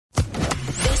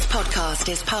podcast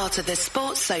is part of the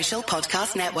Sports Social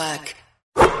Podcast Network.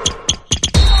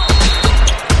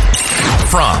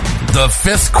 From the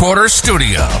Fifth Quarter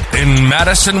Studio in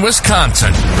Madison,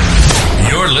 Wisconsin,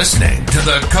 you're listening to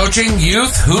the Coaching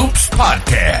Youth Hoops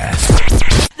Podcast.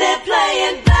 They're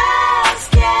playing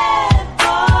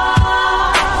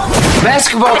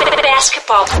Basketball.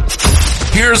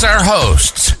 Here's our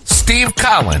hosts, Steve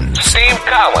Collins,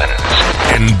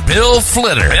 and Bill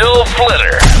Flitter.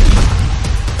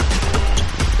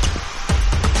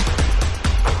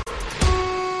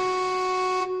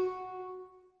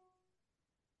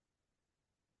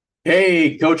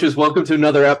 Hey, coaches, welcome to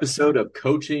another episode of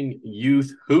Coaching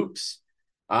Youth Hoops.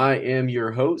 I am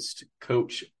your host,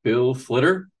 Coach Bill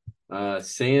Flitter.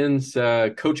 Sans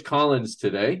Coach Collins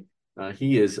today.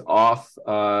 He is off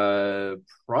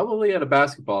probably at a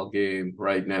basketball game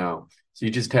right now. So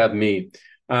you just have me.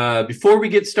 Before we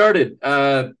get started,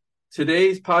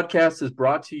 today's podcast is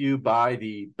brought to you by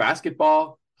the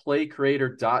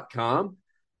basketballplaycreator.com.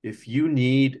 If you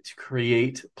need to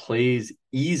create plays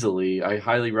easily, I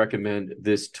highly recommend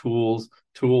this tool.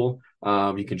 You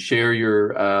can share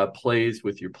your plays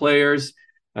with your players.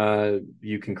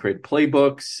 You can create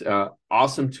playbooks.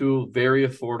 Awesome tool, very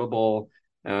affordable.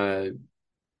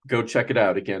 Go check it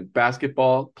out. Again,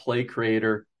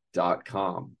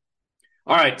 basketballplaycreator.com.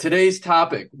 All right, today's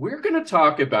topic, we're going to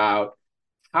talk about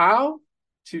how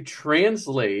to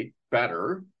translate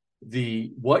better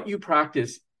what you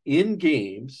practice in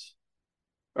games,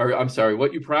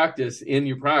 what you practice in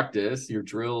your practice, your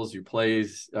drills, your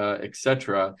plays,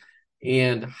 etc.,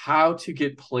 and how to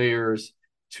get players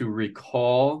to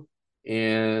recall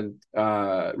the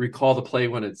play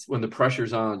when the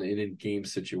pressure's on and in game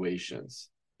situations.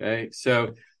 Okay,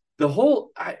 so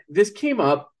this came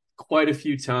up quite a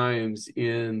few times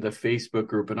in the Facebook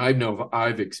group, and I know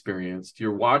I've experienced.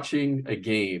 You're watching a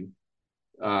game,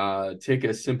 take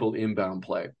a simple inbound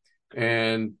play,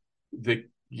 and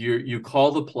you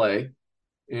call the play,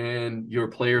 and your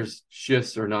players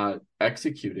just are not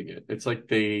executing it. It's like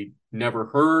they never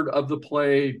heard of the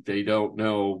play. They don't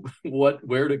know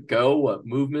where to go, what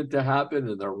movement to happen,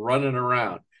 and they're running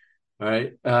around.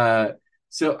 Right.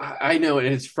 So I know, and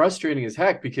it's frustrating as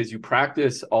heck because you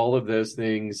practice all of those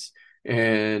things,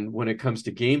 and when it comes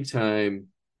to game time,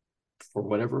 for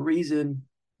whatever reason,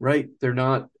 right, they're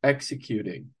not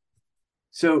executing.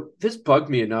 So this bugged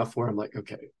me enough where I'm like,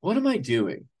 okay, what am I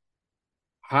doing?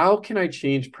 How can I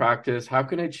change practice? How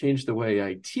can I change the way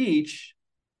I teach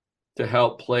to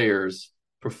help players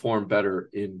perform better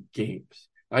in games?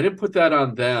 I didn't put that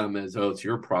on them as, oh, it's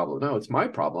your problem. No, it's my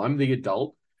problem. I'm the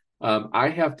adult. I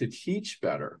have to teach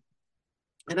better.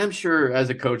 And I'm sure as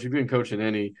a coach, if you've been coaching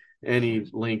any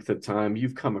length of time,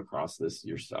 you've come across this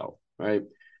yourself, right?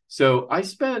 So I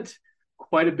spent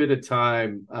quite a bit of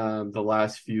time the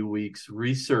last few weeks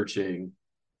researching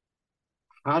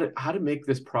how to make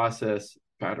this process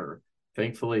better.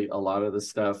 Thankfully, a lot of the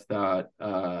stuff that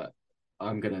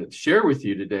I'm going to share with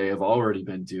you today I've already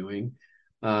been doing.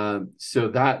 So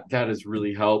that has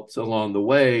really helped along the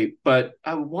way. But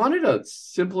I wanted a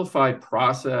simplified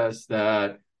process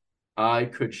that I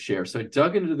could share. So I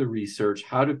dug into the research.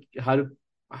 How do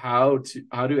athletes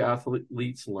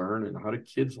learn, and how do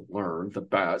kids learn the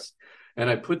best? And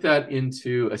I put that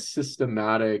into a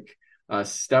systematic,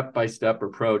 step-by-step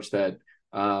approach that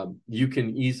you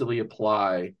can easily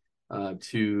apply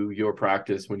to your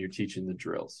practice when you're teaching the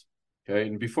drills. Okay.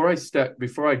 And before I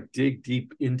dig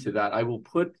deep into that, I will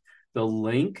put the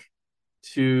link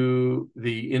to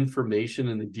the information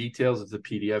and the details of the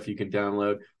PDF you can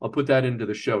download. I'll put that into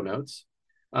the show notes.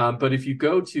 But if you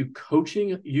go to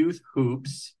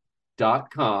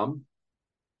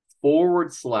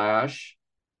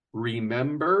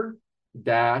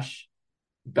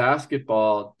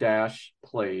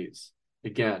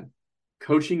Again,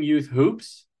 Coaching Youth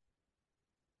Hoops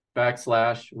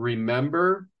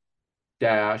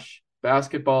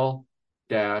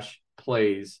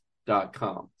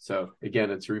 /remember-basketball-plays.com. So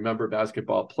again, it's Remember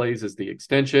Basketball Plays is the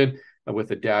extension, with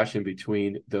a dash in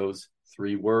between those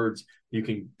three words. You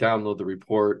can download the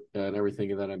report and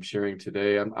everything that I'm sharing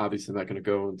today. I'm obviously not going to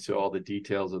go into all the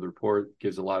details of the report. It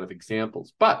gives a lot of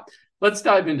examples, but let's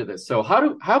dive into this. So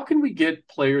how can we get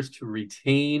players to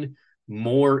retain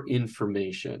more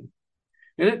information?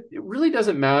 And it really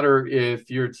doesn't matter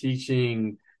if you're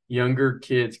teaching younger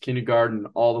kids, kindergarten,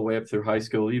 all the way up through high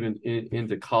school, even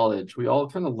into college. We all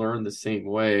kind of learn the same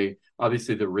way.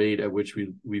 Obviously, the rate at which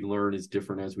we learn is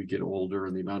different as we get older,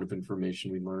 and the amount of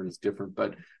information we learn is different,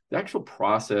 but the actual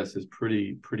process is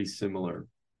pretty similar.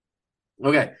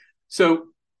 Okay, so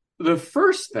the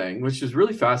first thing, which is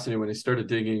really fascinating when I started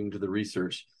digging into the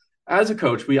research, as a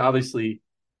coach, we obviously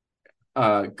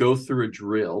go through a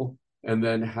drill and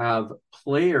then have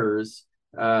players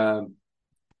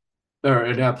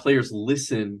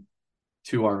listen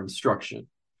to our instruction.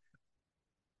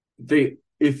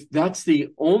 If that's the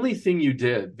only thing you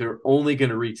did, they're only going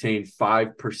to retain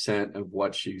 5% of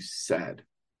what you said.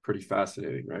 Pretty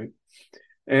fascinating, right?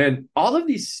 And all of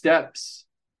these steps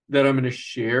that I'm going to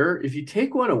share, if you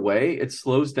take one away, it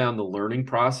slows down the learning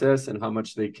process and how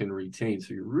much they can retain.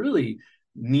 So you really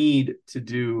need to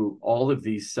do all of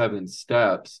these 7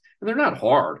 steps, and they're not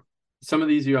hard. Some of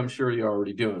these I'm sure you're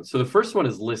already doing. So the first one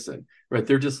is listen, right?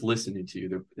 They're just listening to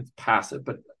you. It's passive,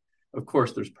 but of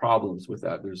course there's problems with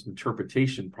that. There's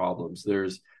interpretation problems.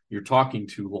 You're talking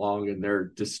too long and they're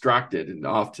distracted and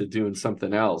off to doing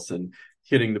something else and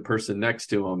hitting the person next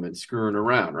to them and screwing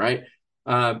around, right?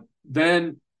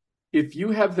 Then if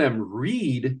you have them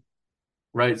read,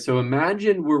 right? So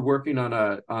imagine we're working on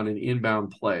an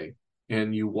inbound play,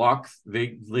 and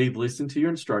they listen to your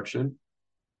instruction,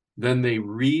 then they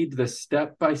read the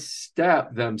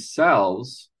step-by-step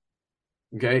themselves,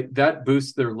 okay? That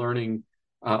boosts their learning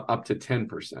up to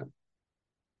 10%.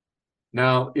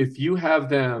 Now, if you have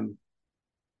them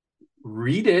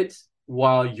read it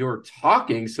while you're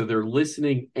talking, so they're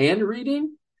listening and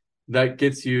reading, that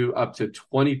gets you up to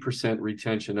 20%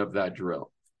 retention of that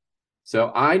drill.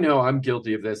 So I know I'm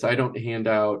guilty of this. I don't hand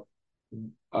out,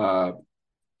 again,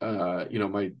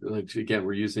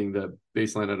 we're using the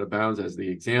baseline out of bounds as the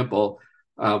example.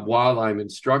 While I'm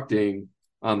instructing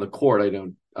on the court,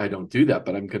 I don't do that,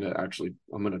 but I'm going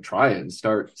to try it and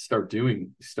start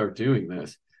doing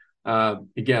this.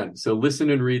 Again, so listen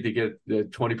and read to get the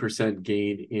 20%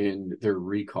 gain in their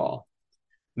recall.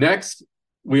 Next,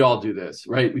 we all do this,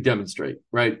 right? We demonstrate,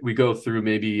 right? We go through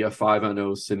maybe a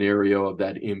 5-on-0 scenario of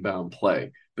that inbound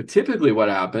play. But typically what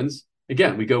happens,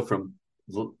 again, we go from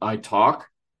I talk,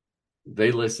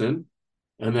 they listen,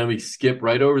 and then we skip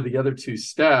right over the other 2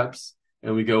 steps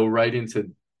and we go right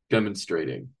into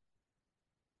demonstrating.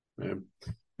 Right?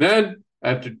 Then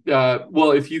after,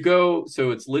 if you go,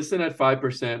 so it's listen at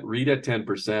 5%, read at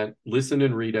 10%, listen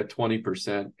and read at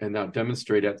 20%, and now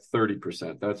demonstrate at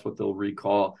 30%. That's what they'll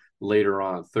recall later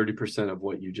on, 30% of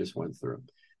what you just went through.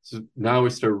 So now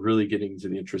we start really getting into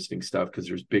the interesting stuff because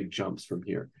there's big jumps from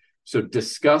here. So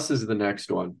discuss is the next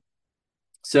one.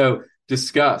 So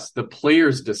discuss, the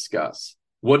players discuss.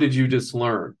 What did you just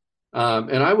learn?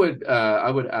 And I would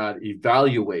add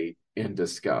evaluate and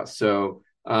discuss. So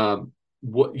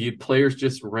what you players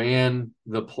just ran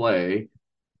the play,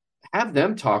 have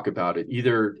them talk about it,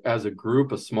 either as a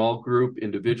group, a small group,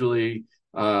 individually,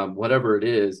 whatever it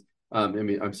is.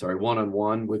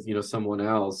 One-on-one with, someone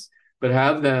else, but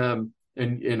have them,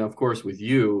 and of course with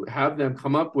you, have them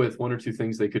come up with 1 or 2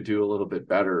 things they could do a little bit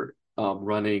better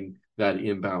running that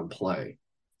inbound play.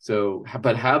 So,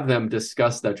 but have them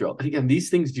discuss that drill. And again, these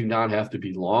things do not have to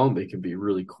be long. They can be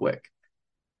really quick.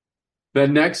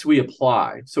 Then next we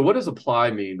apply. So what does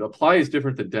apply mean? Apply is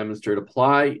different than demonstrate.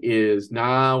 Apply is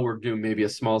now we're doing maybe a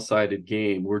small-sided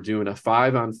game. We're doing a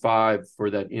 5-on-5 for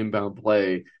that inbound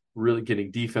play, really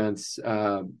getting defense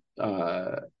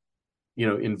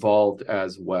involved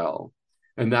as well.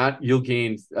 And that you'll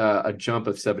gain a jump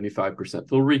of 75%.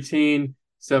 They'll retain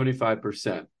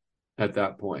 75% at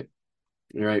that point.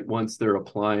 All right, once they're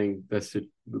applying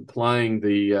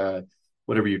the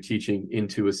whatever you're teaching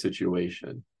into a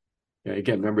situation.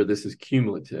 Again, remember, this is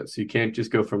cumulative. So you can't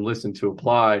just go from listen to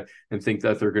apply and think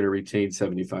that they're going to retain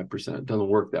 75%. It doesn't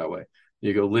work that way.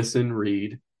 You go listen,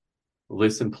 read,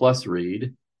 listen plus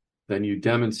read. Then you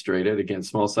demonstrate it. Again,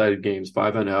 small-sided games,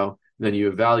 5-on-0. Then you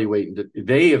evaluate.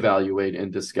 They evaluate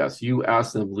and discuss. You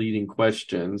ask them leading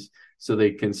questions so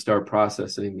they can start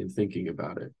processing and thinking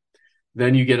about it.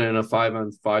 Then you get in a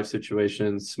 5-on-5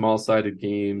 situation, small-sided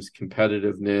games,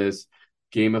 competitiveness,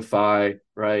 gamify,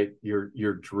 right?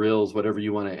 Your drills, whatever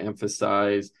you want to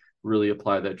emphasize, really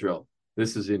apply that drill.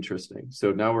 This is interesting.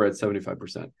 So now we're at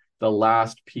 75%. The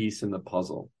last piece in the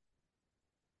puzzle.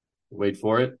 Wait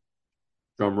for it.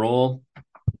 Drum roll.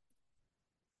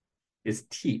 Is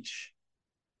teach.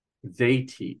 They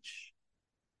teach.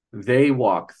 They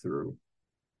walk through.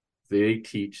 They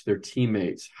teach their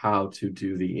teammates how to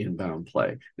do the inbound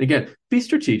play. And again, be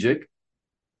strategic.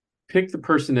 Pick the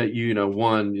person that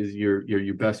one is your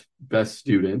best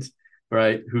student,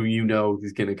 right? Who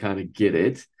is going to kind of get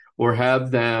it, or have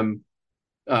them,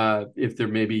 if they're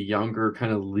maybe younger,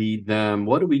 kind of lead them.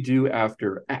 What do we do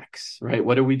after X, right?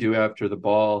 What do we do after the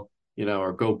ball,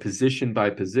 or go position by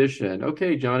position?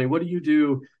 Okay, Johnny, what do you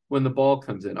do when the ball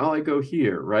comes in? Oh, I go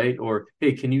here, right? Or,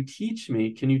 hey, can you teach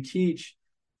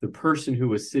the person who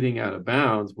was sitting out of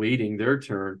bounds, waiting their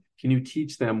turn? Can you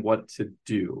teach them what to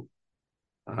do?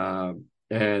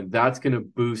 And that's going to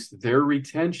boost their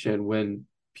retention when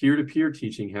peer-to-peer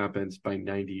teaching happens by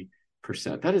 90%.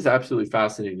 That is absolutely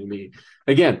fascinating to me.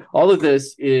 Again, all of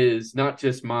this is not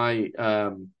just my,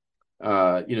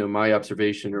 my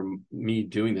observation or me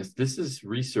doing this. This is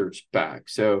research back.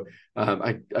 So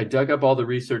I dug up all the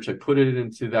research. I put it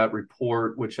into that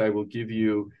report, which I will give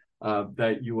you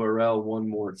that URL one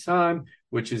more time,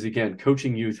 which is, again,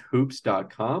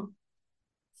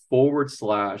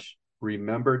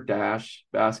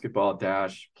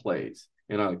 coachingyouthhoops.com/remember-basketball-plays.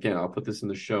 And again, I'll put this in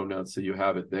the show notes so you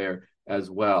have it there as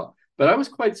well. But I was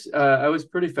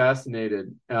pretty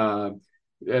fascinated, at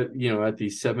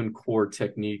these 7 core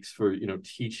techniques for,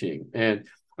 teaching. And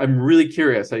I'm really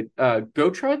curious.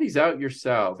 Go try these out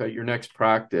yourself at your next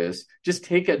practice. Just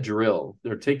take a drill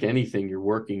or take anything you're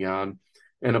working on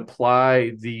and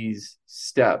apply these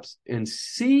steps and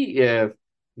see if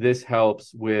this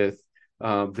helps with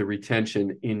the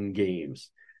retention in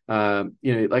games.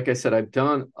 Like I said, I've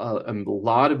done a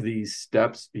lot of these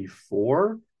steps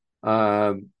before,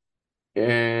 and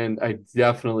I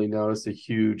definitely noticed a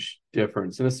huge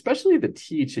difference. And especially the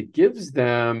teach, it gives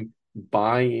them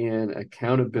buy-in,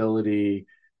 accountability.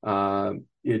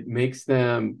 It makes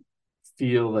them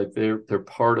feel like they're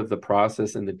part of the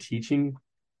process and the teaching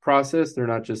process. They're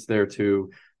not just there to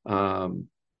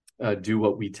do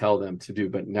what we tell them to do,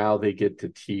 but now they get to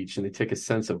teach, and they take a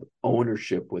sense of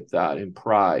ownership with that and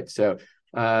pride. So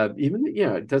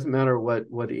it doesn't matter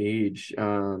what age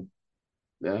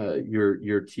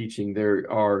you're teaching.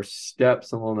 There are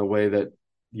steps along the way that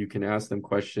you can ask them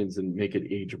questions and make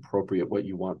it age appropriate what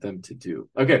you want them to do.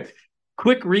 Okay,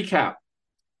 quick recap.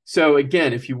 So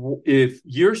again, if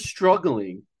you're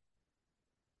struggling,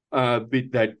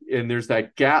 there's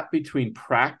that gap between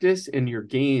practice and your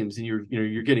games, and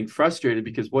you're getting frustrated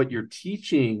because what you're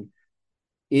teaching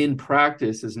in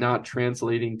practice is not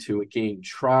translating to a game.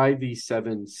 Try these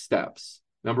 7 steps.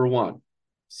 Number 1,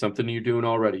 something you're doing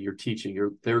already. You're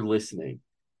teaching. They're listening.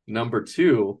 Number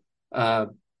 2,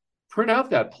 print out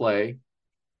that play,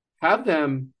 have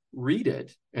them read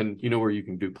it, and you know where you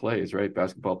can do plays, right?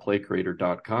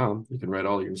 basketballplaycreator.com. You can write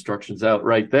all your instructions out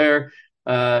right there.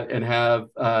 And have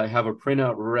a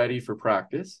printout ready for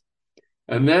practice,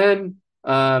 and then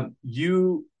they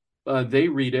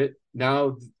read it.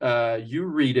 Now you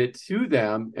read it to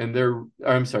them, and they're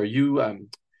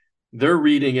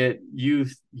reading it.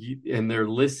 And they're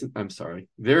listening.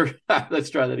 Let's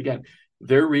try that again.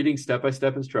 They're reading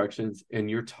step-by-step instructions, and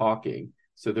you're talking,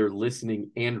 so they're listening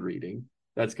and reading.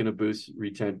 That's going to boost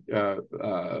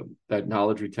that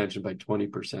knowledge retention by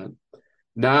 20%.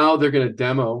 Now they're going to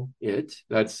demo it.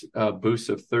 That's a boost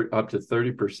of up to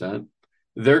 30%.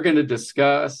 They're going to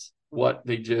discuss what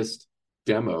they just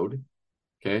demoed.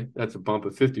 Okay, that's a bump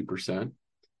of 50%.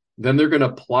 Then they're going to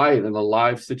apply it in a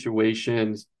live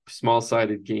situation,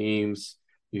 small-sided games.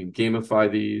 You can gamify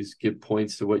these, give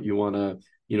points to what you want to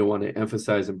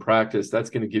emphasize in practice. That's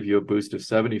going to give you a boost of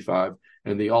 75%.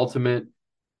 And the ultimate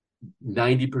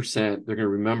 90%, they're going to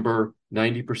remember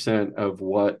 90% of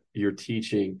what you're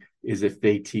teaching is if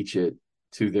they teach it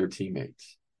to their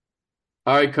teammates.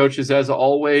 All right, coaches, as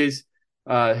always,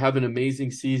 have an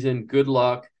amazing season. Good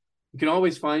luck. You can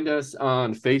always find us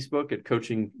on Facebook at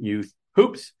Coaching Youth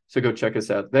Hoops, so go check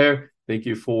us out there. Thank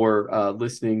you for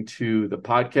listening to the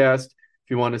podcast. If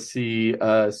you want to see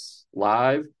us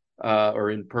live or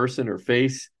in person or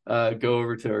face, go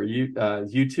over to our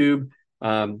YouTube,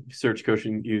 search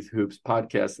Coaching Youth Hoops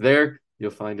podcast there. You'll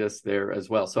find us there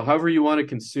as well. So however you want to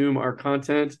consume our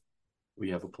content, we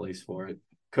have a place for it.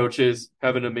 Coaches,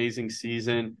 have an amazing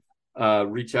season.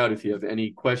 Reach out if you have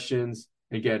any questions.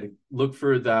 Again, look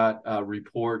for that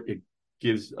report. It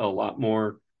gives a lot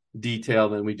more detail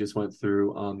than we just went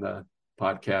through on the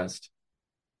podcast.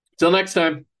 Till next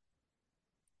time.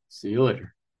 See you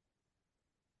later.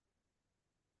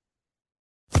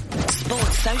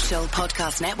 Sports Social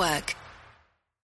Podcast Network.